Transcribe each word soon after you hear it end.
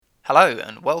Hello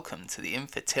and welcome to the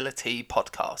Infertility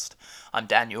podcast. I'm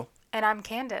Daniel. And I'm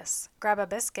Candace. Grab a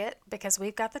biscuit because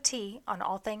we've got the tea on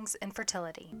all things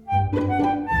infertility.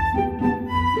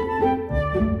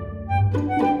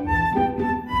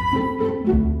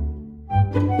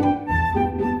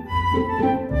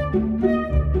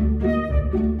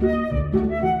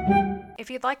 If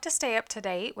you'd like to stay up to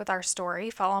date with our story,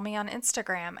 follow me on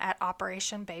Instagram at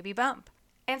Operation Baby Bump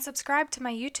and subscribe to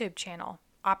my YouTube channel,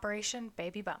 Operation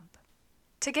Baby Bump.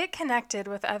 To get connected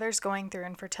with others going through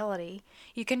infertility,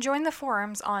 you can join the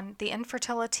forums on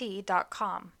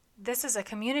theinfertility.com. This is a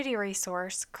community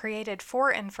resource created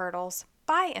for infertiles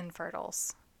by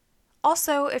infertiles.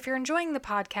 Also, if you're enjoying the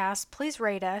podcast, please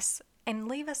rate us and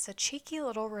leave us a cheeky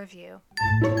little review.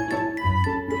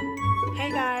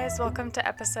 Hey guys, welcome to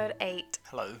episode 8.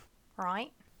 Hello.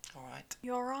 Right? Alright.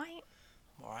 You alright?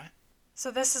 I'm alright. So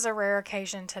this is a rare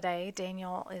occasion today.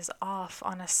 Daniel is off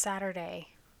on a Saturday.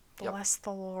 Bless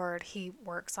the Lord. He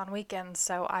works on weekends,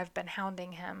 so I've been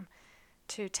hounding him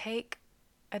to take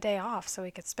a day off so we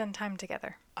could spend time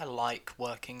together. I like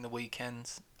working the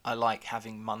weekends. I like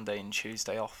having Monday and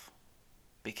Tuesday off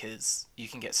because you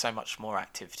can get so much more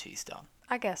activities done.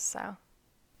 I guess so.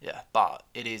 Yeah, but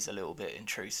it is a little bit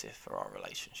intrusive for our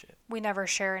relationship. We never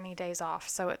share any days off,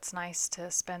 so it's nice to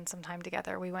spend some time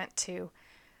together. We went to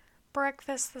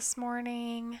breakfast this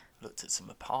morning. Looked at some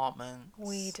apartments.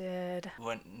 We did.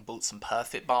 Went and bought some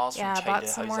perfect bars from bought Trader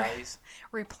some Jose's.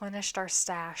 Replenished our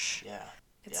stash. Yeah.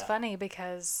 It's funny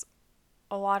because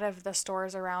a lot of the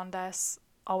stores around us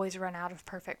always run out of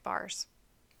perfect bars.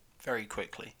 Very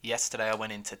quickly. Yesterday I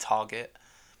went into Target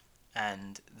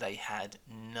and they had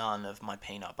none of my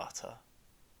peanut butter.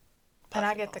 And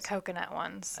I get bars. the coconut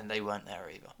ones. And they weren't there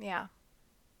either. Yeah.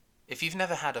 If you've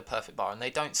never had a perfect bar, and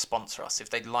they don't sponsor us, if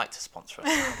they'd like to sponsor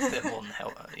us, they're more than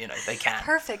hell, they can.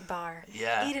 Perfect bar.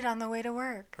 Yeah. Eat it on the way to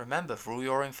work. Remember, for all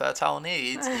your infertile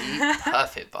needs, eat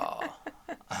perfect bar.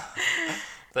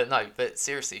 But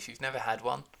seriously, if you've never had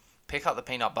one, pick up the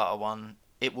peanut butter one.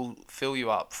 It will fill you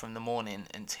up from the morning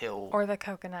until... Or the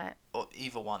coconut. Or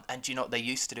either one. And do you know, they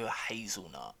used to do a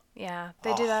hazelnut. Yeah,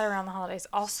 they do that around the holidays.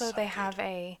 Also, so they good. have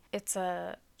it's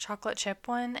a chocolate chip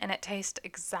one, and it tastes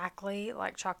exactly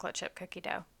like chocolate chip cookie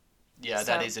dough. Yeah,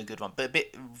 that is a good one. But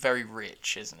very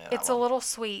rich, isn't it? It's a little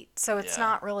sweet, so it's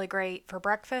not really great for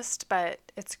breakfast, but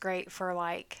it's great for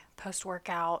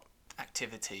post-workout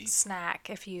activities. Snack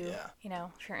if you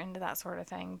if you're into that sort of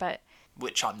thing. But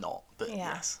which I'm not, but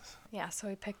yes. Yeah, so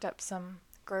we picked up some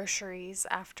groceries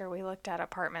after we looked at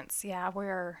apartments. Yeah,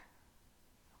 we're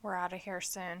out of here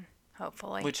soon,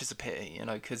 hopefully. Which is a pity,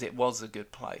 because it was a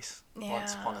good place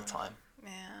once upon a time. Yeah.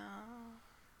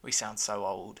 We sound so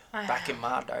old. Back in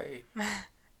my day.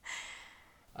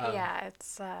 Yeah,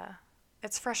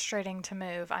 it's frustrating to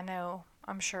move.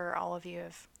 I'm sure all of you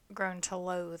have grown to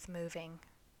loathe moving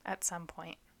at some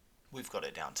point. We've got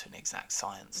it down to an exact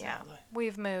science now, though.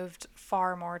 We've moved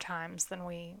far more times than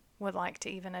we would like to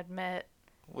even admit.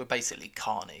 We're basically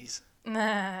carnies.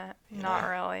 Not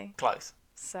really. Close.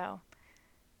 So,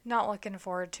 not looking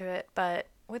forward to it, but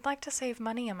we'd like to save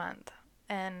money a month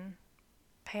and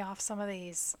pay off some of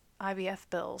these IVF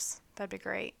bills. That'd be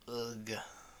great. Ugh.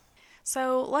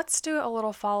 So, let's do a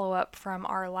little follow-up from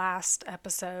our last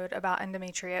episode about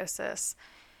endometriosis.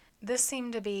 This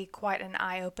seemed to be quite an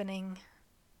eye-opening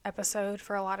episode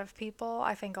for a lot of people.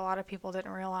 I think a lot of people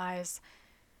didn't realize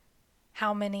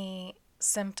how many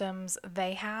symptoms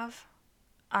they have.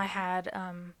 I had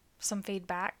some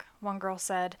feedback. One girl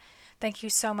said, "Thank you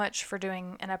so much for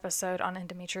doing an episode on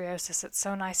endometriosis. It's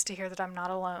so nice to hear that I'm not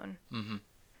alone." Mm-hmm.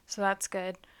 So that's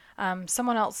good.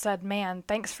 Someone else said, "Man,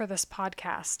 thanks for this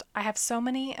podcast. I have so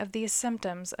many of these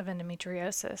symptoms of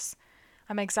endometriosis.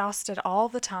 I'm exhausted all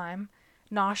the time,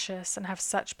 nauseous, and have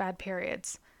such bad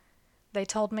periods. They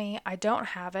told me I don't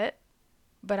have it,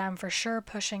 but I'm for sure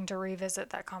pushing to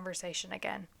revisit that conversation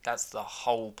again." That's the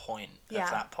whole point of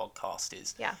that podcast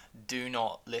is do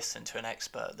not listen to an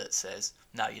expert that says,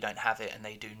 no, you don't have it, and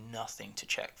they do nothing to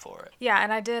check for it. Yeah,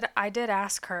 and I did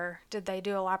ask her, did they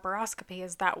do a laparoscopy?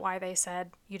 Is that why they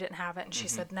said you didn't have it? And she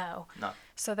said no. No.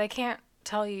 So they can't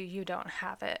tell you don't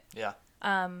have it. Yeah.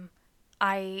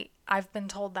 I've been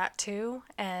told that too,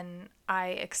 and I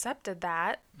accepted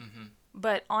that. Mm-hmm.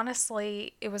 But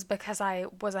honestly, it was because I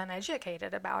was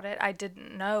uneducated about it. I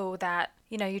didn't know that,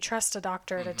 you trust a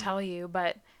doctor to tell you,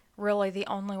 but really the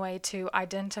only way to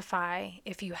identify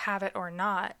if you have it or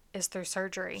not is through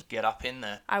surgery. Just get up in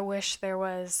there. I wish there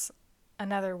was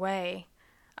another way.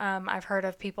 I've heard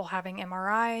of people having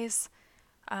MRIs.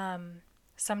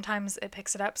 Sometimes it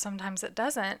picks it up, sometimes it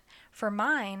doesn't. For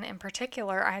mine in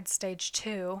particular, I had stage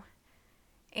 2.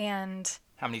 And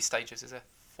how many stages is there?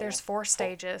 There's 4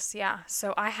 stages, yeah.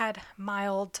 So I had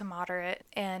mild to moderate,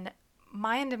 and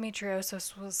my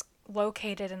endometriosis was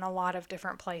located in a lot of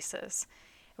different places.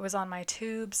 It was on my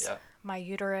tubes, my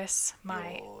uterus,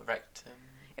 your rectum.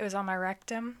 It was on my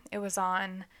rectum. It was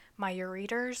on my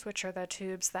ureters, which are the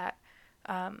tubes that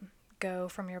go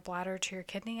from your bladder to your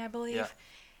kidney, I believe. Yeah.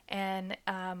 And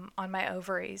on my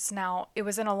ovaries. Now, it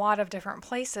was in a lot of different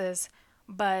places,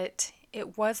 but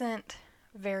it wasn't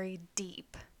very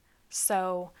deep.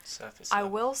 So I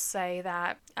will say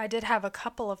that I did have a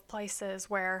couple of places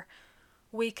where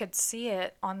we could see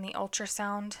it on the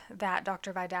ultrasound that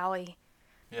Dr. Vidali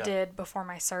did before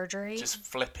my surgery. Just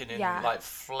flipping like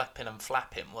flipping and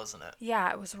flapping, wasn't it?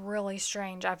 Yeah, it was really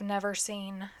strange. I've never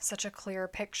seen such a clear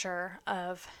picture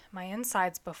of my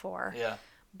insides before. Yeah.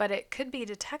 But it could be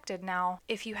detected now.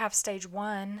 If you have stage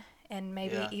 1 and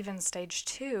maybe even stage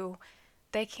 2,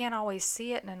 they can't always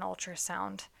see it in an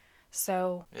ultrasound.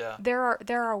 So there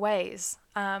are ways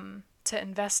to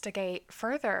investigate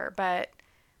further, but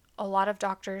a lot of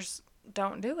doctors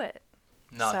don't do it.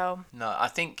 No, I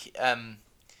think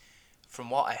from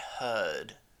what I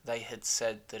heard, they had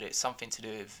said that it's something to do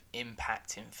with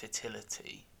impacting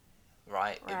fertility,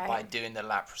 right? By doing the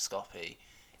laparoscopy,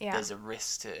 there's a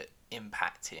risk to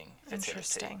impacting fertility.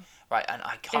 Interesting. Right, and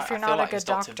I can't. If you're I feel not like a good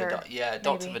doctor,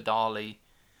 Dr. Vidali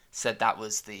said that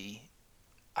was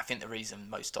I think the reason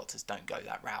most doctors don't go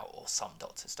that route, or some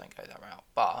doctors don't go that route.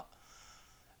 But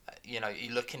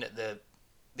you're looking at the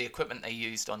equipment they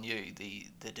used on you, the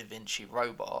Da Vinci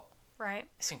robot. Right.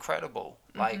 It's incredible.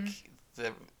 Like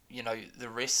the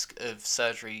risk of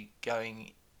surgery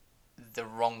going the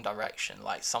wrong direction,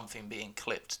 like something being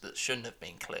clipped that shouldn't have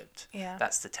been clipped. Yeah.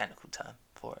 That's the technical term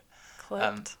for it.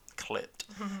 Clipped.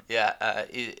 Yeah.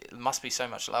 It must be so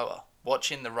much lower.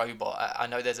 Watching the robot, I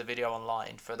know there's a video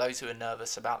online for those who are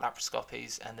nervous about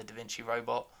laparoscopies and the Da Vinci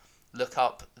robot. Look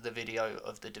up the video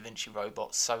of the Da Vinci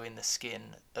robot sewing the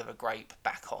skin of a grape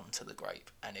back onto the grape,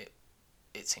 and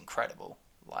it's incredible.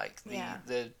 Like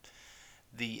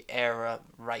the error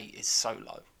rate is so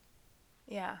low.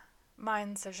 Yeah, my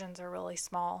incisions are really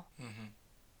small,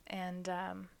 and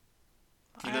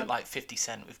you look like 50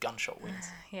 Cent with gunshot wounds.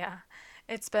 Yeah,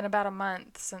 it's been about a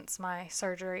month since my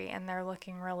surgery, and they're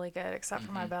looking really good, except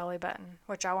for my belly button,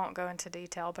 which I won't go into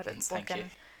detail, but it's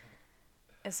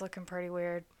looking pretty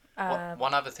weird.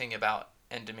 One other thing about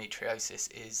endometriosis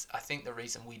is, I think the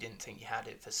reason we didn't think you had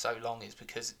it for so long is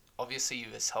because obviously you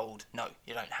were told, no,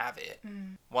 you don't have it.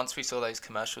 Once we saw those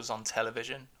commercials on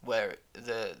television where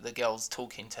the girl's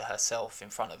talking to herself in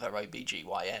front of her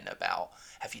OBGYN about,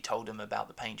 have you told them about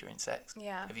the pain during sex?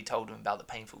 Yeah. Have you told them about the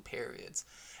painful periods?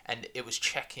 And it was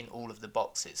checking all of the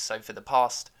boxes. So for the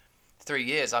past 3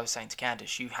 years, I was saying to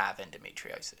Candice, you have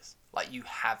endometriosis. Like, you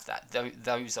have that.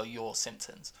 Those are your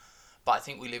symptoms. But I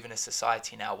think we live in a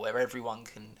society now where everyone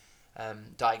can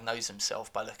diagnose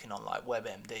himself by looking on like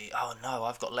WebMD. Oh no,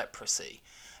 I've got leprosy.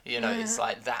 It's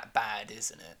like that bad,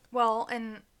 isn't it? Well,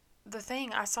 and the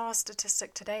thing, I saw a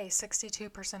statistic today,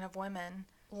 62% of women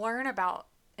learn about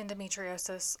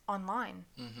endometriosis online.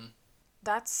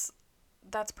 That's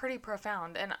pretty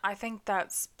profound. And I think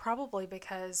that's probably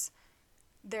because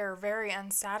they're very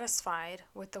unsatisfied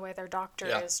with the way their doctor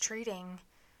is treating.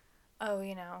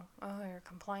 You're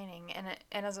complaining.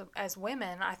 And as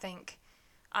women, I think,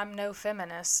 I'm no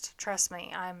feminist. Trust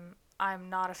me, I'm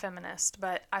not a feminist,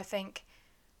 but I think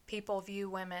people view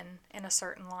women in a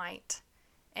certain light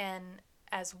and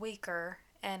as weaker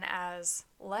and as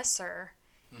lesser.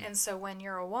 And so when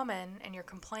you're a woman and you're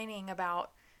complaining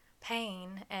about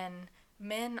pain, and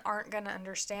men aren't going to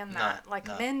understand that.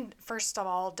 Men, first of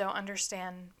all, don't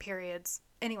understand periods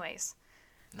anyways.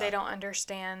 They don't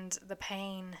understand the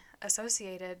pain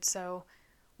associated. So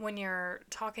when you're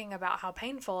talking about how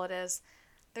painful it is,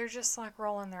 they're just like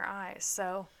rolling their eyes.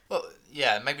 So, well,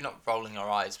 yeah, maybe not rolling our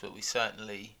eyes, but we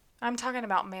certainly... I'm talking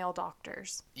about male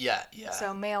doctors. Yeah.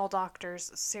 So male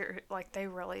doctors, they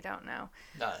really don't know.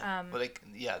 No. They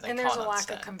and can't there's a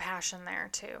lack of compassion there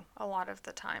too, a lot of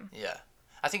the time. Yeah.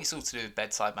 I think it's all to do with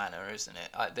bedside manner, isn't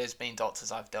it? There's been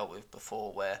doctors I've dealt with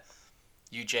before where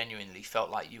you genuinely felt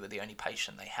like you were the only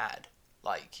patient they had.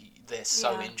 Like, they're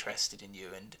so interested in you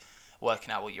and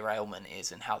working out what your ailment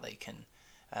is and how they can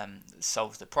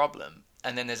solve the problem.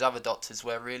 And then there's other doctors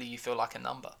where really you feel like a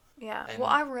number. Yeah. Well,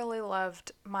 I really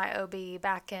loved my OB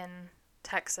back in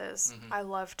Texas. I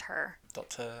loved her.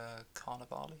 Dr.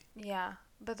 Carnavale? Yeah.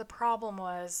 But the problem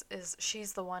is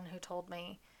she's the one who told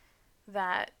me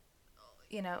that,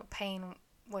 pain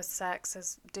with sex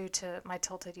is due to my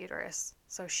tilted uterus.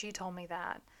 So she told me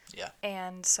that. Yeah.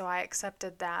 And so I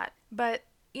accepted that. But,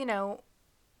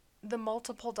 the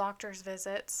multiple doctor's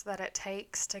visits that it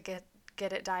takes to get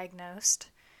get it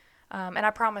diagnosed. And I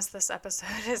promise this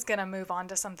episode is going to move on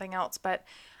to something else, but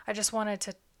I just wanted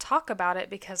to talk about it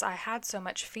because I had so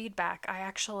much feedback. I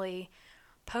actually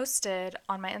posted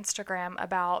on my Instagram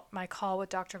about my call with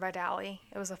Dr. Vidali.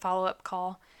 It was a follow-up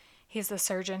call. He's the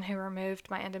surgeon who removed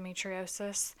my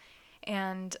endometriosis.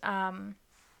 And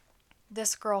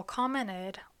this girl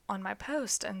commented on my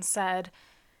post and said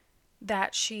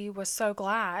that she was so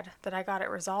glad that I got it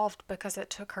resolved because it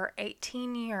took her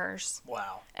 18 years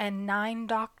Wow. and 9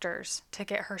 doctors to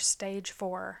get her stage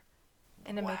 4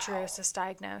 endometriosis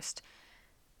diagnosed.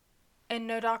 And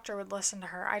no doctor would listen to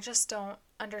her. I just don't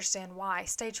understand why.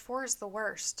 Stage 4 is the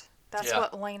worst. That's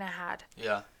what Lena had.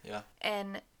 Yeah.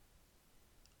 And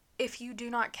if you do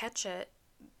not catch it,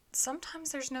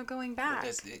 sometimes there's no going back.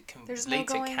 Well, it can there's lead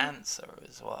to cancer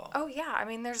as well. Oh yeah, I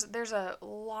mean there's a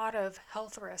lot of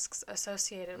health risks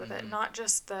associated with it. Not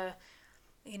just the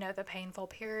painful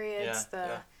periods,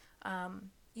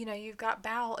 you've got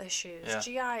bowel issues,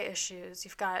 GI issues,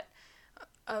 you've got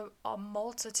a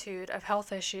multitude of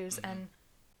health issues, and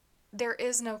there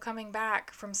is no coming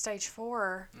back from stage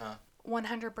 4. No.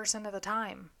 100% of the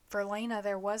time. For Lena,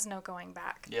 there was no going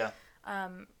back. Yeah.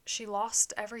 She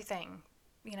lost everything.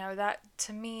 That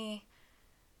to me,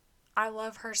 I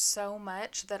love her so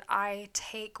much that I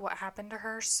take what happened to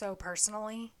her so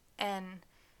personally, and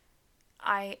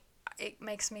it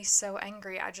makes me so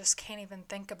angry. I just can't even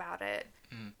think about it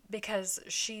because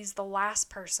she's the last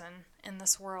person in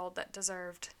this world that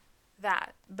deserved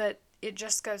that. But it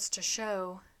just goes to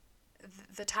show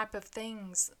the type of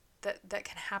things that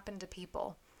can happen to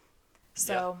people.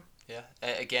 So yeah.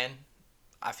 Again,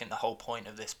 I think the whole point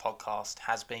of this podcast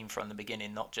has been from the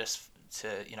beginning, not just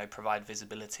to provide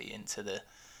visibility into the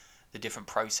different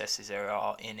processes there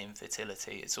are in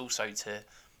infertility. It's also to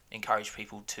encourage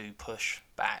people to push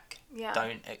back. Yeah.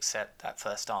 Don't accept that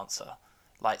first answer.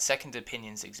 Like, second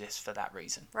opinions exist for that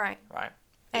reason. Right.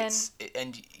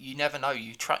 And you never know.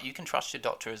 You can trust your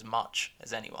doctor as much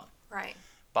as anyone. Right.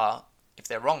 But if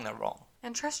they're wrong, they're wrong.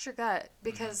 And trust your gut,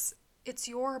 because it's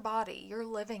your body. You're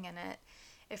living in it.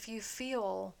 If you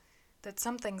feel that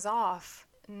something's off,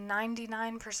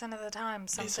 99% of the time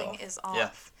something is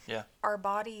off. Yeah. Our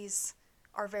bodies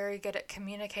are very good at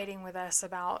communicating with us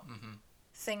about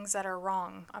things that are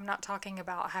wrong. I'm not talking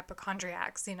about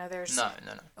hypochondriacs. There's no.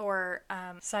 Or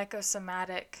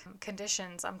psychosomatic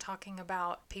conditions. I'm talking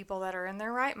about people that are in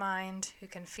their right mind who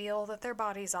can feel that their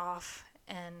body's off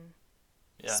and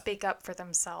speak up for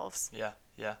themselves. Yeah.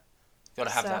 Got to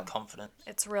have that confidence.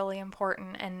 It's really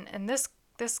important. And this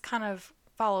kind of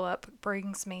follow-up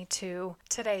brings me to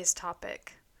today's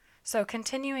topic. So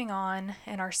continuing on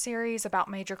in our series about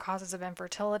major causes of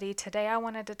infertility, today I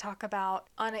wanted to talk about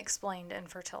unexplained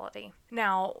infertility.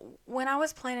 Now, when I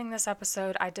was planning this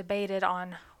episode, I debated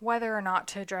on whether or not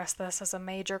to address this as a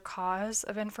major cause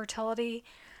of infertility,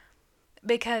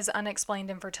 because unexplained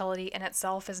infertility in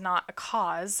itself is not a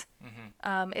cause.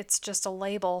 It's just a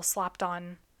label slapped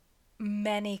on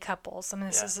many couples. I mean,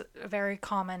 this is a very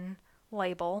common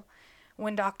label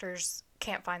when doctors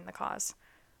can't find the cause.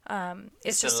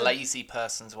 It's just a lazy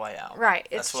person's way out. Right.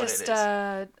 That's it's just,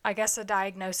 I guess, a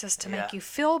diagnosis to make you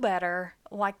feel better,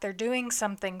 like they're doing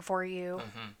something for you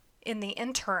in the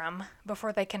interim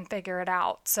before they can figure it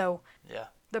out. So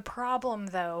the problem,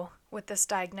 though, with this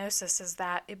diagnosis is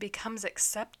that it becomes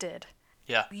accepted.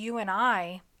 Yeah. You and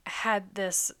I had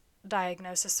this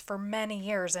diagnosis for many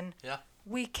years, and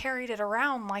we carried it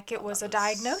around like it was a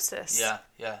diagnosis.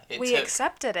 Yeah. We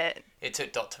accepted it. It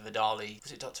took Dr. Vidali,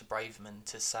 was it Dr. Braverman,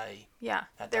 to say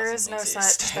there is no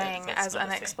exist. such thing as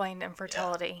unexplained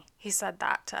infertility. He said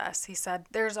that to us. He said,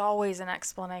 there's always an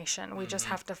explanation. We just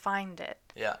have to find it.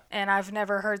 Yeah. And I've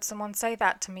never heard someone say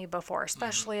that to me before,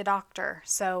 especially a doctor.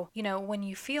 So, when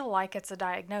you feel like it's a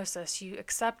diagnosis, you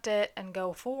accept it and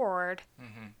go forward,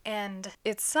 and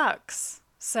it sucks.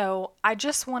 So I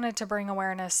just wanted to bring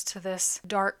awareness to this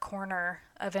dark corner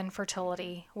of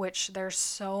infertility, which there's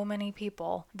so many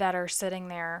people that are sitting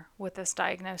there with this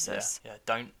diagnosis. Yeah.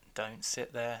 Don't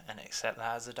sit there and accept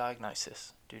that as a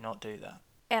diagnosis. Do not do that.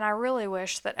 And I really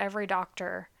wish that every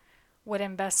doctor would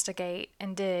investigate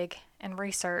and dig and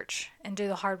research and do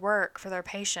the hard work for their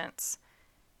patients.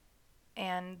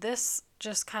 And this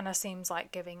just kind of seems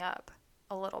like giving up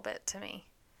a little bit to me.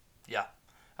 Yeah,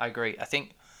 I agree. I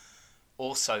think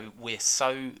also we're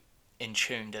so in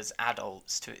tuned as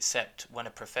adults to accept when a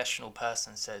professional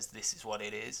person says this is what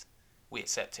it is, we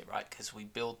accept it, right? Because we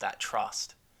build that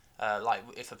trust. Like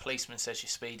if a policeman says you're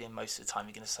speeding, most of the time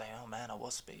you're going to say, oh man, I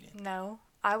was speeding. No,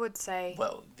 I would say,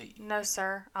 Well, no,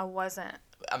 sir, I wasn't.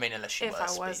 I mean, unless you If were I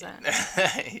speeding.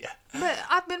 wasn't. Yeah. But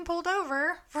I've been pulled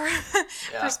over for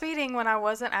Yeah. for speeding when I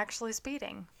wasn't actually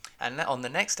speeding. And on the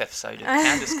next episode of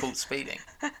Candace Caught Speeding.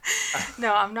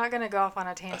 No, I'm not going to go off on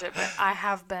a tangent, but I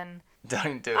have been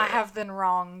Don't do it. I have been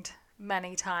wronged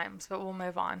many times, but we'll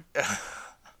move on.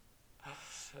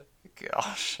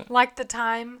 Gosh. Like the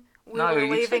time we No, were you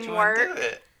said leaving you work. wouldn't do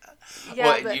it. Yeah,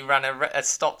 What, but you ran a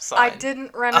stop sign? I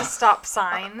didn't run a stop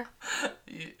sign.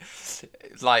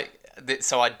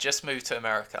 So I just moved to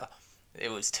America. It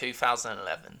was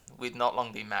 2011. We'd not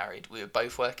long been married. We were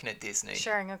both working at Disney.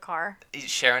 Sharing a car.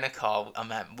 Sharing a car. Oh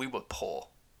man, we were poor.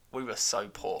 We were so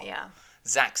poor. Yeah.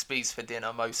 Zaxby's for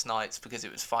dinner most nights because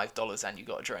it was $5 and you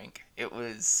got a drink. It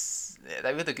was... Yeah,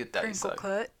 they were the good days. Crinkle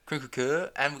cut. Crinkle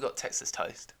cut. And we got Texas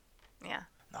toast. Yeah.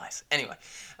 Nice. Anyway,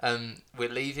 we're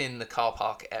leaving the car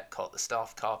park at Epcot, the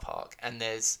staff car park, and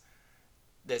there's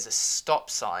a stop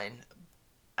sign,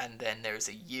 and then there is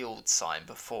a yield sign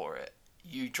before it.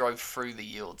 You drove through the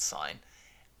yield sign,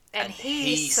 And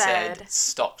he said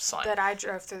stop sign. that I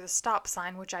drove through the stop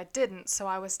sign, which I didn't. So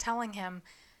I was telling him,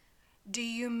 do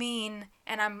you mean...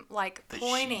 And I'm like But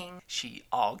pointing. She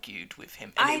argued with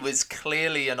him, and it was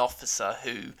clearly an officer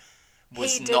who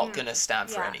was He not didn't- going to stand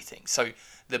for yeah. anything. So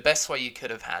the best way you could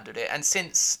have handled it, and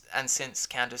since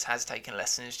Candace has taken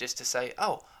lessons, is just to say,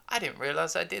 "Oh, I didn't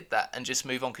realise I did that," and just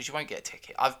move on because you won't get a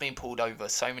ticket. I've been pulled over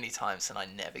so many times and I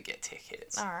never get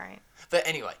tickets. All right. But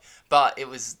anyway, it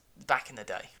was back in the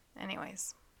day.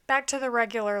 Anyways, back to the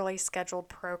regularly scheduled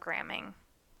programming.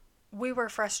 We were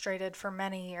frustrated for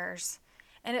many years,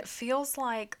 and it feels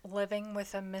like living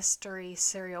with a mystery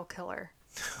serial killer.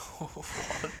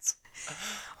 What?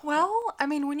 Well, I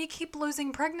mean, when you keep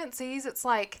losing pregnancies, it's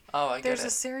like I get there's it.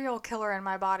 a serial killer in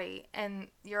my body, and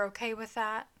you're okay with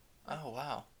that? Oh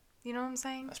wow, You know what I'm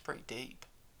saying? that's pretty deep.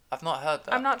 I've not heard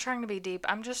that. I'm not trying to be deep.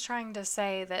 I'm just trying to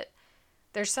say that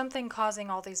there's something causing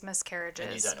all these miscarriages.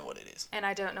 And you don't know what it is. And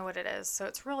I don't know what it is. So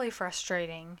it's really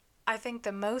frustrating. I think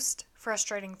the most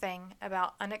frustrating thing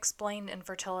about unexplained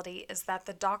infertility is that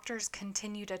the doctors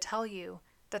continue to tell you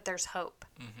that there's hope.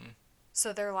 Mm-hmm.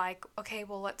 So they're like, okay,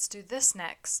 well, let's do this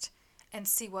next and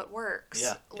see what works.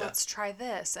 Yeah. Let's try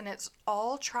this. And it's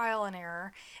all trial and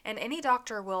error. And any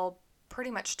doctor will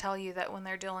pretty much tell you that when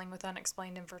they're dealing with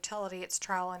unexplained infertility, it's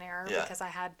trial and error, Yeah. because I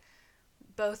had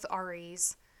both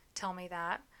REs tell me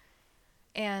that.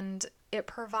 And it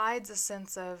provides a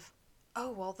sense of,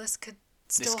 oh, well, this could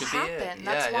still could be it. happen. Yeah,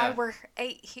 That's why yeah. we're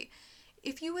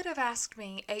if you would have asked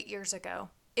me 8 years ago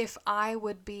if I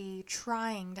would be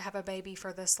trying to have a baby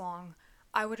for this long,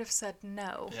 I would have said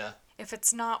no. Yeah. If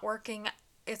it's not working,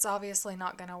 it's obviously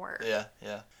not going to work. Yeah,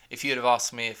 yeah. If you'd have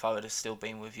asked me if I would have still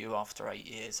been with you after 8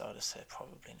 years, I would have said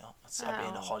probably not. I'd be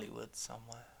in Oh. Hollywood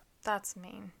somewhere. That's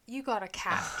mean. You got a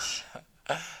catch.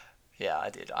 Yeah, I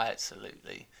did. I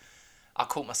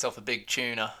caught myself a big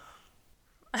tuna.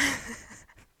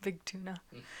 Big tuna.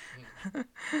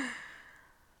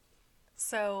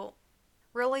 So,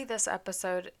 really, this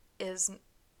episode is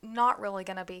not really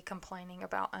going to be complaining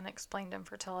about unexplained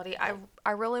infertility.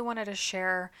 I really wanted to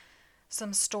share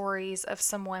some stories of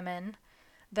some women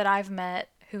that I've met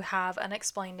who have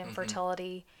unexplained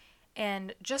infertility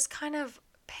and just kind of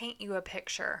paint you a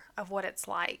picture of what it's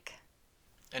like.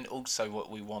 And also what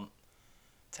we want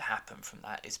to happen from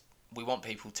that is we want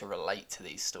people to relate to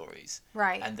these stories.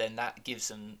 Right. And then that gives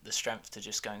them the strength to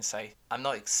just go and say, I'm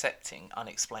not accepting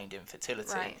unexplained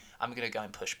infertility. Right. I'm going to go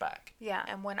and push back. Yeah,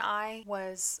 and when I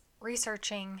was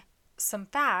researching some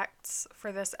facts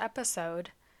for this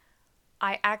episode,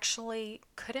 I actually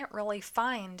couldn't really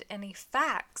find any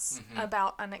facts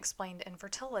about unexplained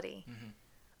infertility.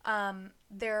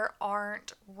 There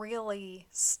aren't really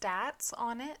stats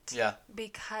on it. Yeah.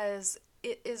 Because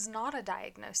it is not a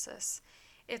diagnosis.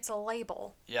 It's a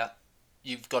label. Yeah.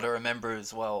 You've got to remember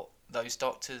as well, those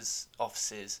doctors'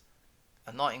 offices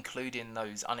are not including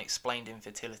those unexplained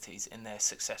infertilities in their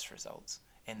success results,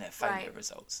 in their failure Right.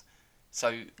 results. So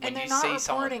when And they're you not see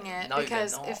someone... reporting it, No, they're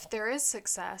because not. if there is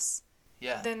success,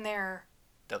 Yeah. then they'll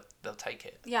They'll take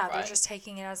it. they're right? just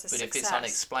taking it as a But success. if it's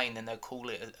unexplained, then they'll call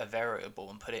it a variable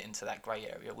and put it into that grey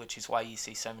area, which is why you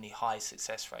see so many high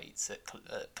success rates at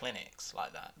clinics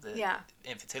like that, the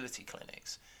infertility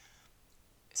clinics.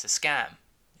 It's a scam.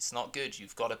 It's not good.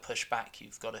 You've got to push back.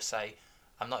 You've got to say,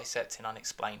 I'm not accepting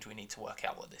unexplained. We need to work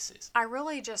out what this is. I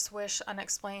really just wish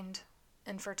unexplained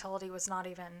infertility was not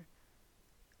even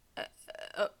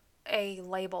a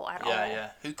label at all.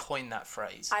 Yeah. Who coined that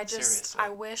phrase? Seriously. I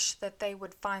wish that they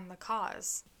would find the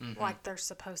cause like they're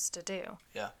supposed to do.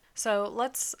 Yeah. So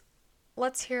let's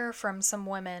let's hear from some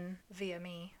women via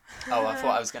me. Oh, I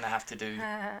thought I was going to have to do...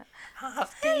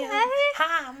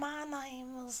 Hi, my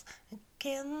name is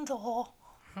Gendor.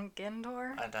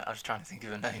 Gendor? I was trying to think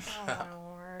of a name. Oh, my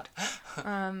lord.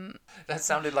 That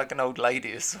sounded like an old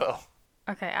lady as well.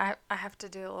 Okay, I have to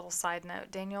do a little side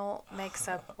note. Daniel makes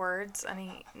up words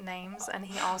and names, and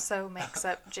he also makes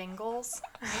up jingles.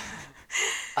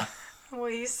 Will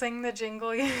you sing the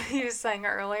jingle you sang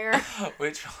earlier?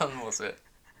 Which one was it?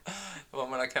 The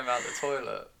one when I came out of the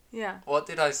toilet? Yeah. What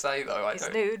did I say, though? He's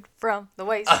nude from the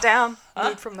waist down.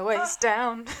 Nude from the waist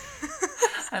down.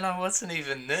 And I wasn't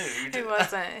even nude. He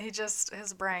wasn't. He just,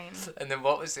 his brain. And then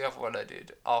what was the other one I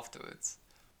did afterwards?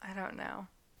 I don't know.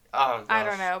 Oh, gosh. I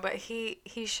don't know, but he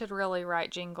should really write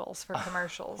jingles for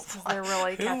commercials. 'Cause they're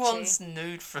really catchy. Who wants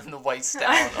nude from the waist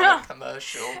down on a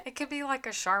commercial? It could be like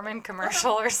a Charmin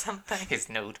commercial or something. He's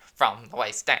nude from the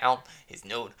waist down. He's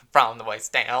nude from the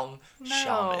waist down.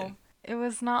 Charmin. It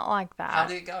was not like that. How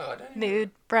did it go? I don't know.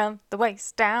 Nude from the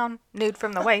waist down. Nude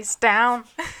from the waist down.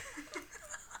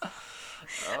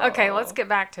 Okay, let's get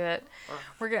back to it.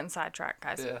 We're getting sidetracked,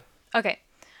 guys. Yeah. Okay,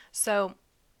 so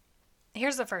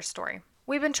here's the first story.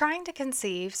 We've been trying to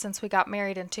conceive since we got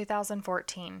married in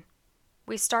 2014.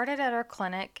 We started at our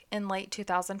clinic in late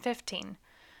 2015.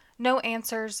 No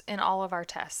answers in all of our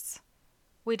tests.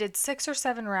 We did 6 or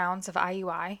 7 rounds of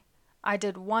IUI. I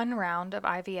did 1 round of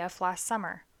IVF last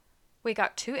summer. We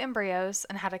got 2 embryos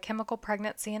and had a chemical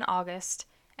pregnancy in August,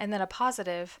 and then a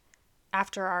positive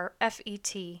after our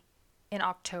FET in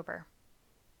October.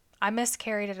 I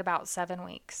miscarried at about 7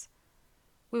 weeks.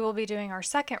 We will be doing our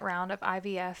 2nd round of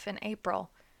IVF in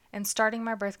April and starting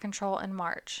my birth control in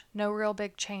March. No real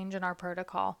big change in our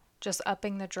protocol, just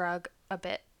upping the drug a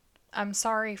bit. I'm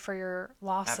sorry for your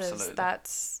losses. Absolutely.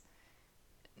 That's,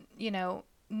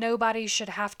 nobody should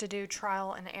have to do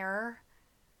trial and error,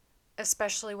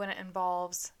 especially when it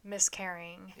involves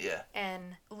miscarrying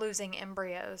and losing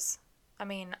embryos. I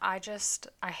mean, I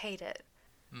hate it.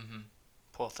 Mm-hmm.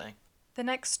 Poor thing. The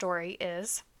next story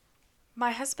is,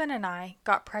 my husband and I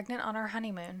got pregnant on our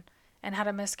honeymoon and had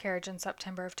a miscarriage in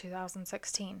September of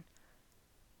 2016.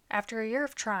 After a year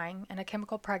of trying and a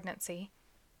chemical pregnancy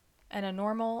and a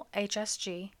normal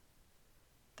HSG,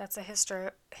 that's a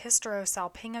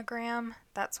hysterosalpingogram,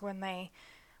 that's when they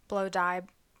blow dye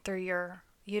through your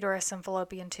uterus and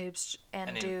fallopian tubes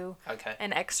and do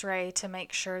an x-ray to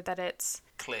make sure that it's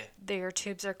clear. That your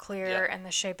tubes are clear and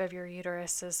the shape of your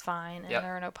uterus is fine and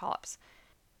there are no polyps.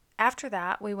 After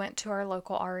that, we went to our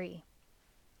local RE.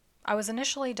 I was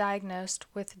initially diagnosed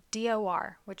with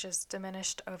DOR, which is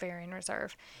diminished ovarian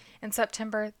reserve, in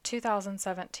September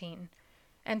 2017,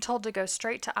 and told to go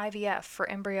straight to IVF for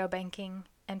embryo banking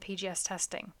and PGS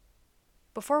testing.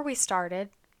 Before we started,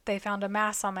 they found a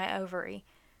mass on my ovary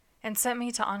and sent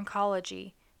me to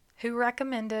oncology, who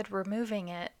recommended removing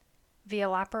it via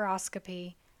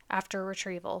laparoscopy after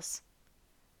retrievals.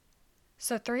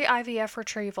 So 3 IVF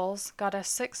retrievals got us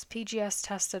 6 PGS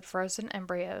tested frozen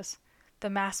embryos.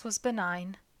 The mass was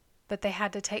benign, but they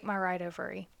had to take my right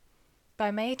ovary.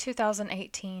 By May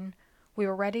 2018, we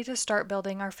were ready to start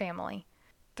building our family.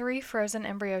 3 frozen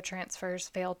embryo transfers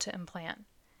failed to implant.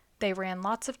 They ran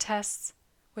lots of tests,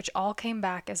 which all came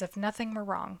back as if nothing were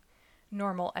wrong.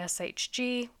 Normal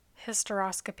SHG,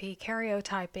 hysteroscopy,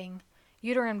 karyotyping,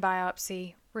 uterine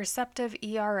biopsy, receptive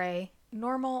ERA,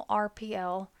 normal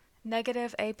RPL,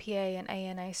 negative APA and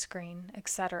ANA screen,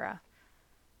 etc.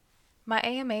 My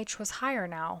AMH was higher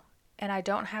now, and I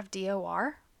don't have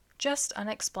DOR? Just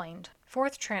unexplained.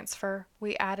 4th transfer,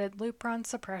 we added Lupron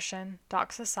suppression,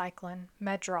 doxycycline,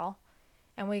 Medrol,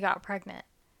 and we got pregnant,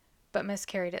 but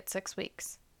miscarried at 6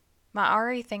 weeks. My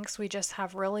RA thinks we just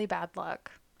have really bad luck.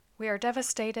 We are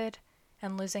devastated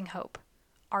and losing hope.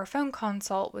 Our phone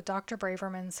consult with Dr.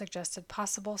 Braverman suggested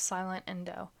possible silent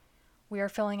endo. We are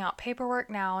filling out paperwork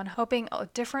now and hoping a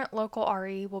different local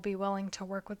RE will be willing to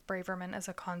work with Braverman as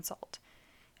a consult.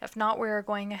 If not, we are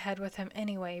going ahead with him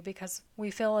anyway because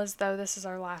we feel as though this is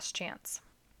our last chance.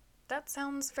 That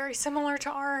sounds very similar to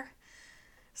our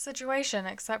situation,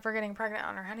 except for getting pregnant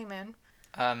on our honeymoon.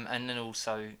 And then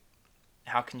also,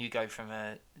 how can you go from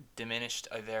a diminished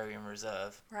ovarian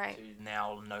reserve to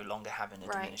now no longer having a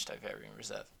diminished ovarian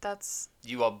reserve?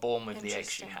 You are born with the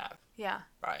eggs you have. Yeah.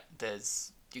 Right.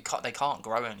 They can't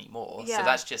grow anymore. Yeah. So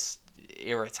that's just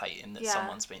irritating that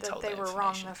someone's been told that they were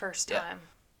wrong the first time.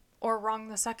 Or wrong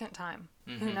the second time.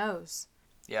 Mm-hmm. Who knows?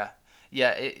 Yeah.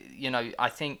 Yeah, I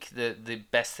think the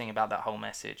best thing about that whole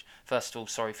message, first of all,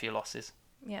 sorry for your losses.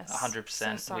 Yes. 100%.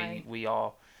 So sorry. We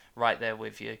are right there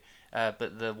with you.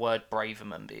 But the word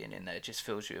Braverman being in there just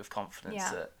fills you with confidence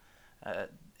that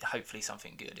hopefully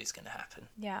something good is going to happen.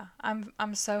 Yeah,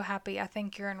 I'm so happy. I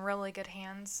think you're in really good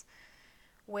hands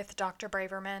with Dr.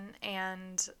 Braverman,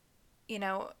 and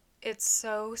it's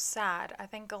so sad. I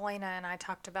think Elena and I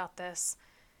talked about this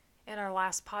in our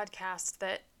last podcast,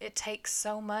 that it takes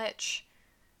so much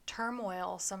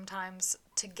turmoil sometimes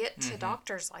to get to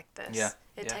doctors like this. Yeah.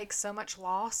 It takes so much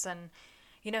loss, and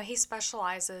he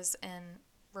specializes in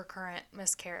recurrent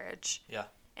miscarriage. Yeah.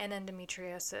 And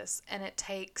endometriosis, and it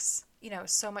takes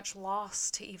so much loss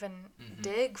to even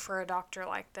dig for a doctor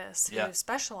like this who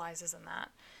specializes in that.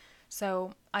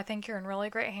 So I think you're in really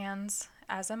great hands,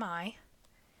 as am I,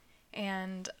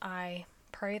 and I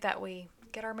pray that we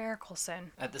get our miracle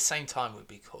soon. At the same time would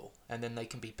be cool, and then they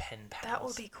can be pen pals. That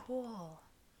would be cool.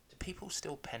 Do people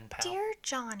still pen pal? Dear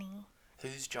Johnny.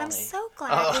 Who's Johnny? I'm so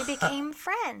glad we became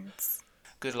friends.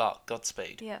 Good luck.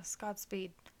 Godspeed. Yes,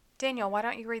 Godspeed. Daniel, why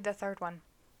don't you read the third one?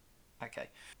 Okay.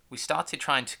 We started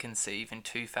trying to conceive in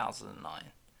 2009.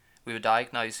 We were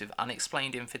diagnosed with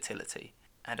unexplained infertility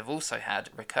and have also had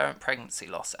recurrent pregnancy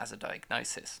loss as a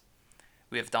diagnosis.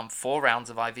 We have done 4 rounds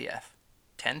of IVF,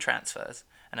 10 transfers,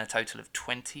 and a total of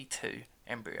 22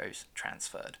 embryos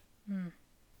transferred.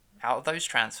 Out of those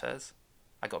transfers,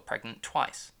 I got pregnant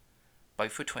twice.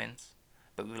 Both were twins,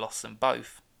 but we lost them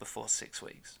both before 6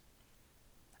 weeks.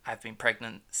 I've been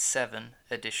pregnant 7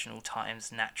 additional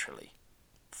times naturally.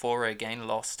 4 are again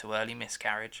lost to early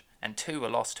miscarriage, and 2 are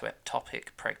lost to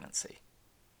ectopic pregnancy.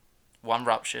 1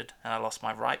 ruptured, and I lost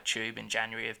my right tube in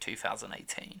January of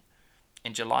 2018.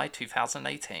 In July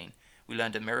 2018, we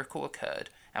learned a miracle occurred,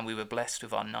 and we were blessed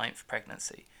with our 9th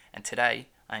pregnancy. And today,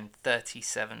 I'm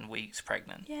 37 weeks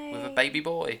pregnant. Yay. With a baby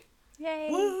boy. Yay!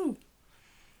 Woo!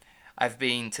 I've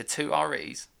been to 2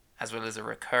 REs, as well as a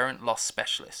recurrent loss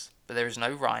specialist, but there is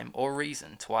no rhyme or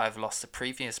reason to why I've lost the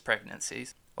previous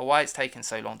pregnancies, or why it's taken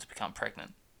so long to become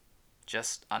pregnant.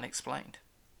 Just unexplained.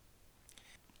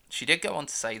 She did go on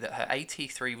to say that her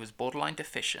AT3 was borderline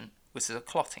deficient, which is a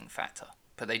clotting factor,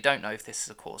 but they don't know if this is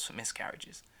a cause for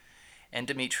miscarriages.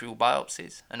 Endometrial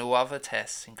biopsies and all other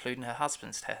tests, including her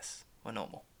husband's tests, were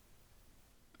normal.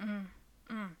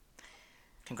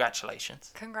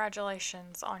 Congratulations.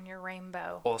 Congratulations on your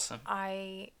rainbow. Awesome.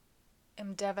 I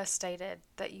am devastated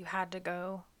that you had to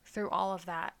go through all of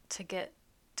that to get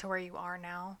to where you are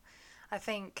now. I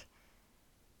think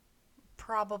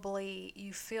probably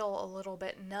you feel a little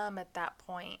bit numb at that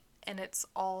point, and it's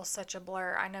all such a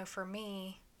blur. I know for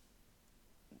me,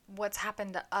 what's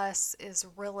happened to us is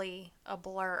really a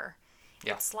blur.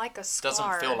 Yeah. It's like a scar.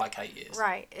 Doesn't feel like 8 years.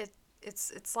 Right.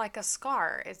 It's like a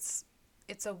scar. It's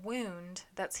a wound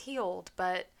that's healed,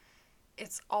 but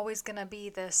it's always going to be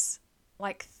this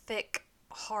like thick,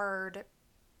 hard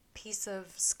piece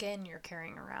of skin you're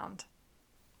carrying around.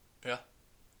 Yeah.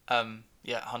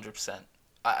 Yeah, 100%.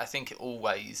 I think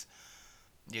always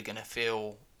you're going to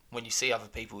feel, when you see other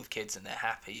people with kids and they're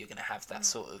happy, you're going to have that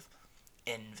sort of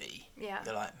envy. Yeah.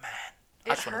 You're like, man, I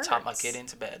just want to tuck my kid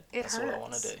into bed. That's all I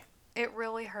want to do. It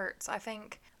really hurts.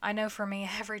 I know for me,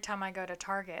 every time I go to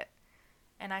Target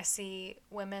and I see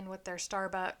women with their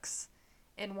Starbucks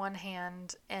in one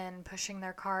hand and pushing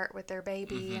their cart with their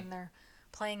baby and they're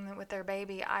playing with their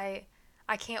baby, I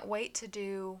can't wait to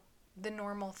do the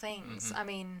normal things. I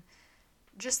mean,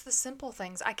 just the simple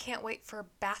things. I can't wait for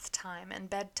bath time and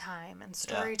bedtime and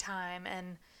story time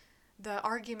and the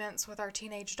arguments with our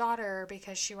teenage daughter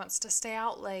because she wants to stay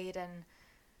out late, and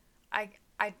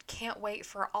I can't wait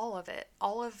for all of it.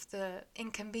 All of the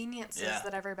inconveniences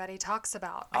that everybody talks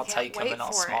about. I'll take them and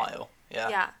I'll smile. Yeah.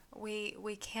 Yeah.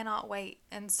 We cannot wait.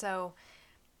 And so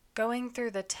going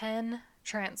through the 10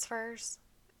 transfers,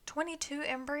 22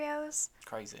 embryos.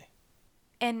 Crazy.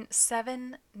 And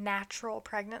 7 natural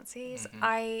pregnancies,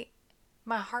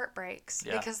 my heart breaks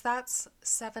because that's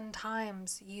 7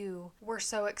 times you were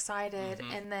so excited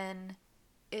and then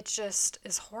it just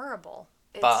is horrible.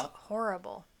 It's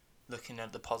horrible. Looking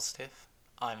at the positive,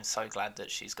 I'm so glad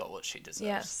that she's got what she deserves.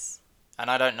 Yes.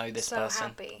 And I don't know this person.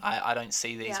 Happy. I don't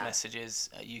see these messages.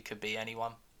 You could be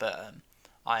anyone, but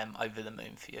I am over the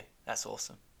moon for you. That's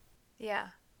awesome. Yeah.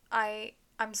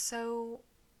 I'm so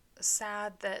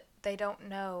sad that they don't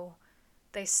know.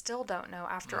 They still don't know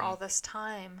after all this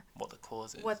time what the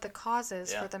cause is. What the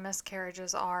causes for the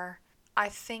miscarriages are. I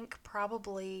think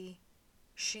probably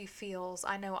she feels,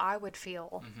 I know I would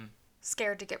feel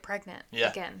scared to get pregnant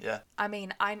again. Yeah. I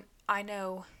mean, I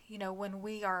know, when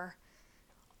we are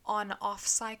on off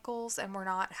cycles and we're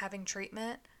not having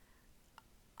treatment,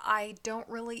 I don't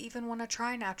really even want to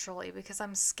try naturally because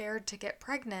I'm scared to get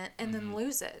pregnant and then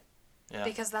lose it. Yeah.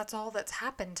 Because that's all that's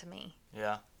happened to me.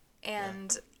 Yeah.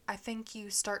 And I think you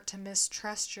start to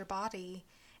mistrust your body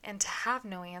and to have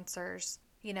no answers,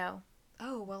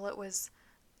 oh, well, it was,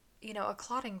 a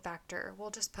clotting factor.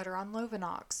 We'll just put her on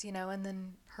Lovenox, and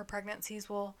then her pregnancies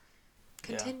will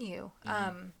continue.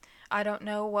 I don't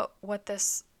know what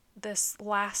this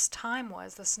last time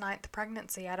was, this 9th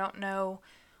pregnancy. I don't know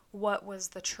what was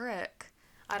the trick.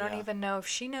 I don't even know if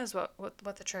she knows what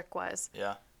the trick was.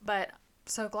 Yeah. But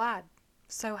so glad,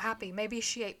 so happy. Maybe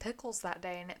she ate pickles that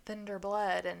day and it thinned her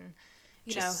blood, and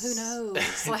who knows?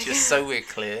 Just so we're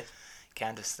clear,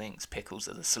 Candace thinks pickles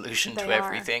are the solution to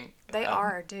everything. They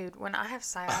are, dude. When I have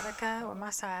sciatica, when my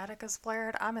sciatica's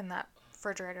flared, I'm in that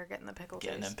refrigerator getting the pickle juice.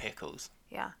 Getting them pickles.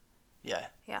 Yeah. Yeah.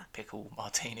 Yeah. Pickle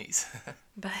martinis.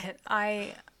 But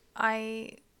I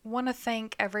want to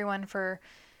thank everyone for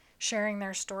sharing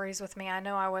their stories with me. I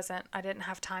know I didn't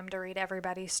have time to read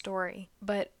everybody's story,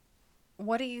 but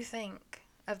what do you think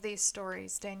of these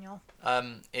stories, Daniel?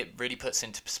 It really puts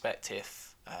into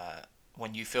perspective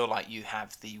when you feel like you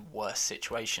have the worst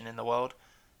situation in the world.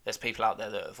 There's people out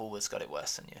there that have always got it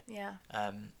worse than you. Yeah.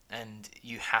 And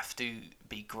you have to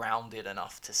be grounded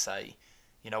enough to say,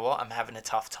 you know what, I'm having a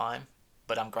tough time,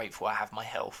 but I'm grateful I have my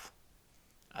health.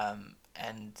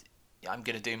 And I'm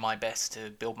going to do my best to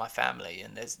build my family,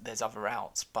 and there's other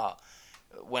routes. But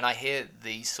when I hear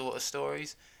these sort of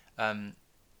stories,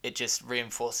 it just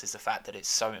reinforces the fact that it's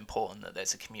so important that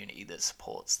there's a community that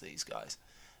supports these guys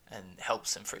and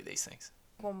helps them through these things.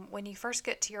 When you first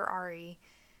get to your RE,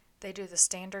 they do the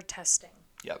standard testing.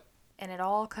 Yep. And it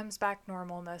all comes back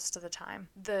normal most of the time.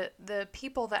 The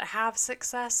people that have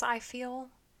success, I feel,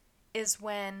 is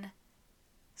when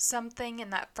something in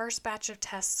that first batch of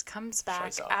tests comes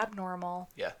back abnormal.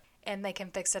 Yeah. And they can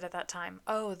fix it at that time.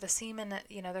 Oh, the semen,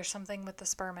 there's something with the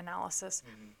sperm analysis.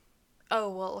 Mm-hmm. Oh,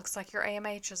 well, it looks like your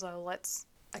AMH is low. Let's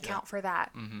account for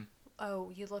that. Mm-hmm. Oh,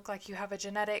 you look like you have a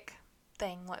genetic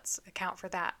thing. Let's account for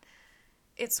that.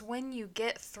 It's when you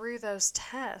get through those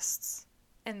tests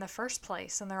in the first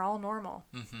place and they're all normal.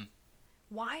 Mm-hmm.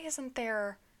 Why isn't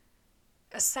there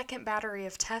a second battery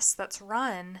of tests that's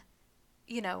run,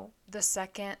 the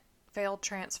second failed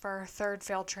transfer, third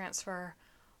failed transfer?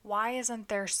 Why isn't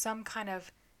there some kind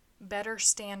of better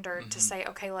standard to say,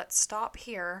 okay, let's stop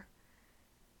here.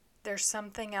 There's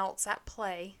something else at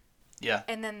play. Yeah.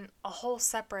 And then a whole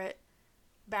separate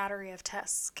battery of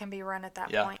tests can be run at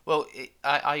that point. Well,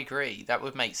 I agree. That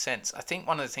would make sense. I think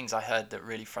one of the things I heard that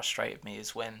really frustrated me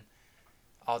is when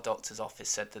our doctor's office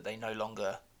said that they no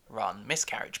longer run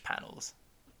miscarriage panels.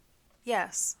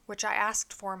 Yes, which I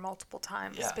asked for multiple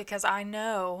times because I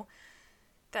know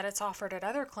that it's offered at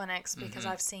other clinics because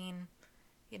I've seen,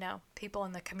 people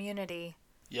in the community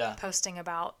posting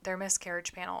about their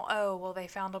miscarriage panel. Oh, well, they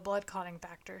found a blood clotting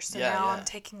factor, so now I'm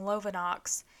taking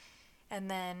Lovenox, and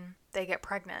then they get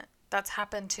pregnant. That's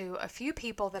happened to a few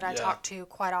people that I talk to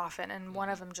quite often, and one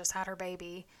of them just had her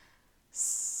baby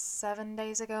 7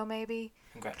 days ago, maybe.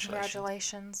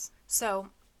 Congratulations. So,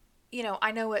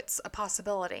 I know it's a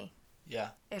possibility. Yeah.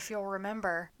 If you'll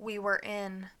remember, we were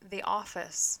in the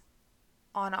office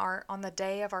on the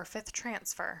day of our 5th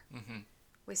transfer. Mm-hmm.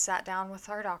 We sat down with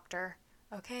our doctor.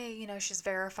 Okay, she's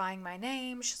verifying my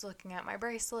name. She's looking at my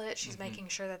bracelet. She's making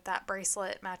sure that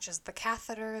bracelet matches the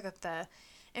catheter that the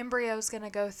embryo's going to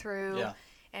go through. Yeah.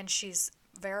 And she's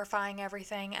verifying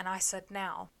everything. And I said,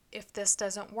 now, if this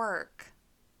doesn't work,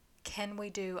 can we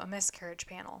do a miscarriage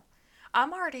panel?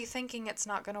 I'm already thinking it's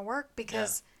not going to work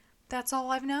because that's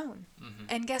all I've known. Mm-hmm.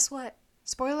 And guess what?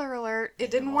 Spoiler alert,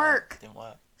 it didn't work. It didn't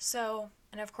work. So,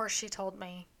 and of course she told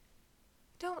me,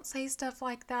 don't say stuff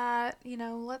like that.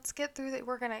 Let's get through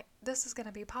that. This is going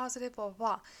to be positive, blah, blah,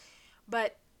 blah.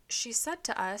 But she said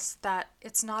to us that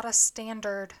it's not a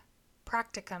standard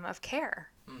practicum of care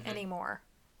anymore.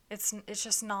 It's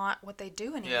just not what they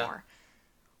do anymore. Yeah.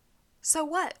 So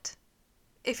what?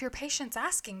 If your patient's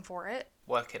asking for it,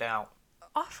 work it out.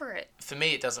 Offer it. For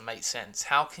me, it doesn't make sense.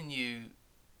 How can you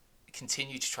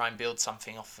continue to try and build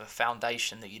something off a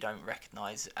foundation that you don't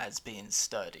recognize as being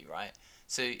sturdy, right?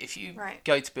 So if you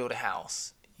go to build a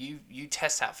house, you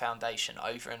test that foundation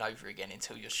over and over again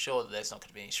until you're sure that there's not going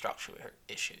to be any structural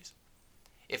issues.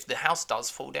 If the house does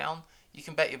fall down, you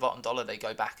can bet your bottom dollar they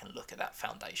go back and look at that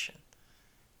foundation.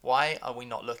 Why are we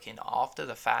not looking after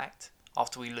the fact,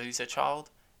 after we lose a child,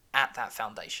 at that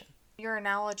foundation? Your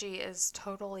analogy is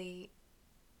totally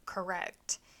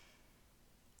correct.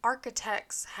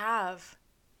 Architects have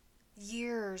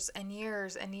years and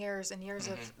years and years and years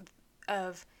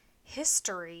of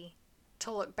history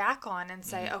to look back on and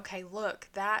say, okay, look,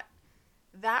 that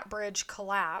bridge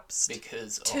collapsed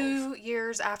because 2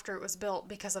 years after it was built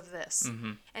because of this.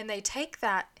 And they take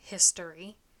that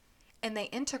history and they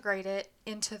integrate it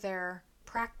into their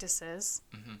practices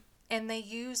and they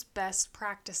use best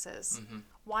practices.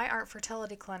 Why aren't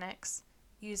fertility clinics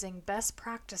using best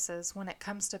practices when it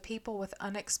comes to people with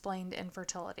unexplained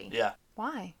infertility. Yeah.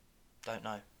 Why? Don't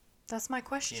know. That's my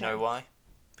question. You know why?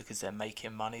 Because they're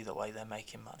making money the way they're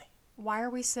making money. Why are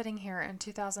we sitting here in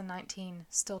 2019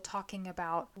 still talking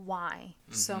about why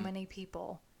so many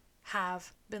people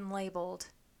have been labeled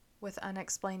with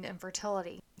unexplained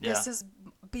infertility? Yeah. This is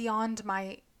beyond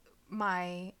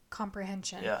my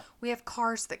comprehension. Yeah. We have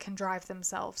cars that can drive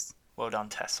themselves. Well done,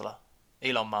 Tesla.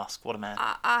 Elon Musk, what a man.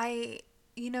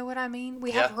 You know what I mean?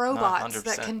 We Yeah, have robots no,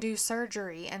 that 100%. can do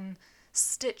surgery and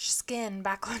stitch skin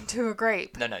back onto a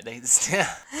grape. No,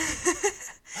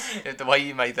 the way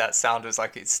you made that sound was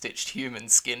like it stitched human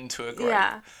skin to a grape.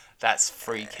 Yeah. That's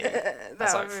freaky.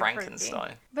 That's like would be Frankenstein.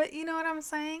 freaky. But you know what I'm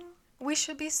saying? We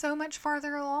should be so much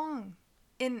farther along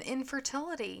in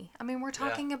infertility. I mean, we're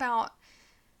talking about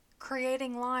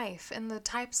creating life, and the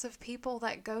types of people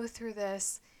that go through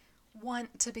this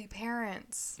want to be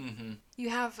parents. Mm-hmm. You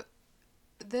have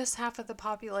this half of the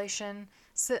population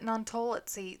sitting on toilet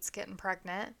seats getting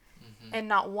pregnant and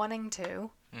not wanting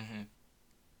to. Mm-hmm.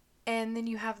 And then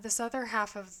you have this other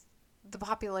half of the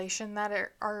population that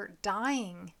are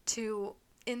dying to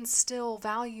instill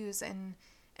values and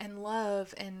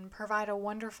love and provide a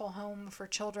wonderful home for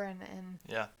children and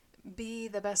be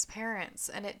the best parents.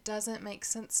 And it doesn't make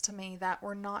sense to me that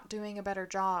we're not doing a better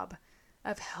job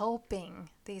of helping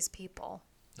these people.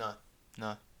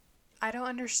 No. I don't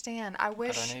understand. I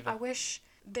don't either. wish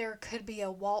there could be a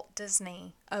Walt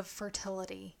Disney of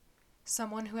fertility.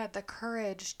 Someone who had the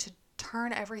courage to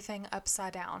turn everything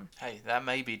upside down. Hey, that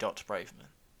may be Dr. Braverman.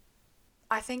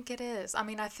 I think it is. I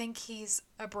mean, I think he's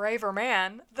a braver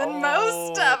man than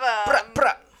most of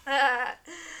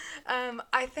them.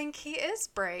 I think he is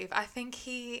brave. I think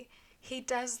he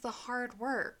does the hard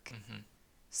work. Mm-hmm.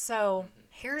 So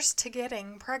here's to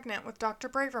getting pregnant with Dr.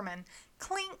 Braverman.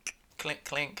 Clink. Clink,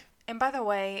 clink. And by the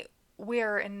way,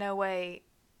 we're in no way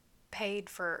paid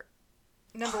for...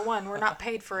 Number one, we're not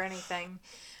paid for anything.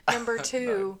 Number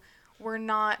two, we're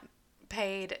not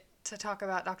paid to talk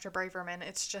about Dr. Braverman.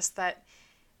 It's just that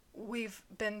we've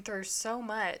been through so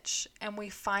much, and we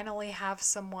finally have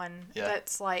someone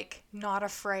that's like not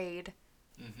afraid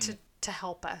to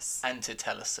help us and to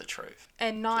tell us the truth,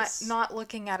 and not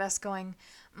looking at us going,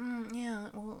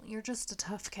 well, you're just a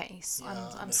tough case.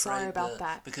 Yeah, I'm sorry about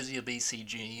that because of your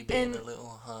BCG being a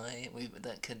little high.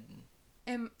 That could.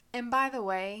 And by the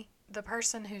way, the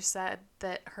person who said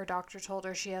that her doctor told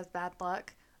her she has bad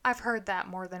luck, I've heard that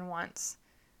more than once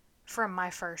from my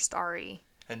first RE.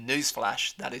 And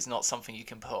newsflash, that is not something you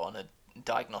can put on a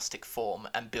diagnostic form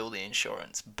and bill the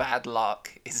insurance. Bad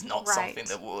luck is not something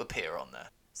that will appear on there.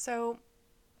 So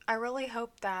I really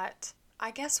hope that,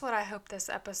 I guess what I hope this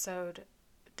episode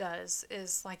does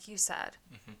is, like you said,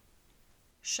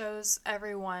 shows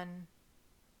everyone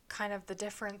kind of the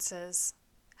differences,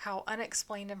 how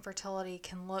unexplained infertility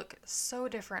can look so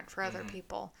different for other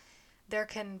people. There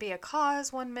can be a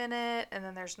cause one minute, and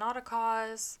then there's not a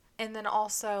cause. And then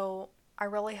also, I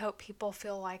really hope people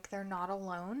feel like they're not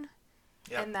alone.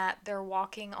 Yep. And that they're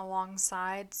walking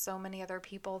alongside so many other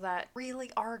people that really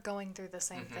are going through the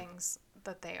same things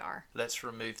that they are. Let's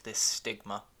remove this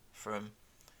stigma from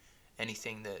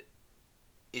anything that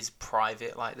is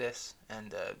private like this,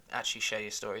 and actually share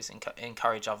your stories and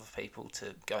encourage other people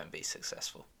to go and be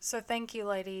successful. So thank you,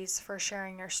 ladies, for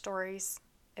sharing your stories.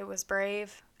 It was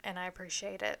brave, and I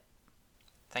appreciate it.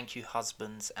 Thank you,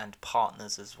 husbands and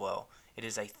partners as well. It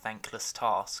is a thankless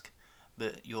task,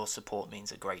 but your support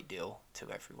means a great deal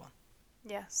to everyone.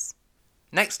 Yes.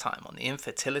 Next time on the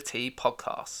Infertility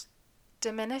Podcast.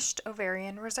 Diminished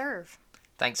ovarian reserve.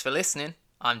 Thanks for listening.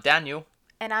 I'm Daniel.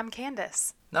 And I'm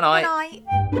Candace. Night-night.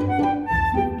 Good night.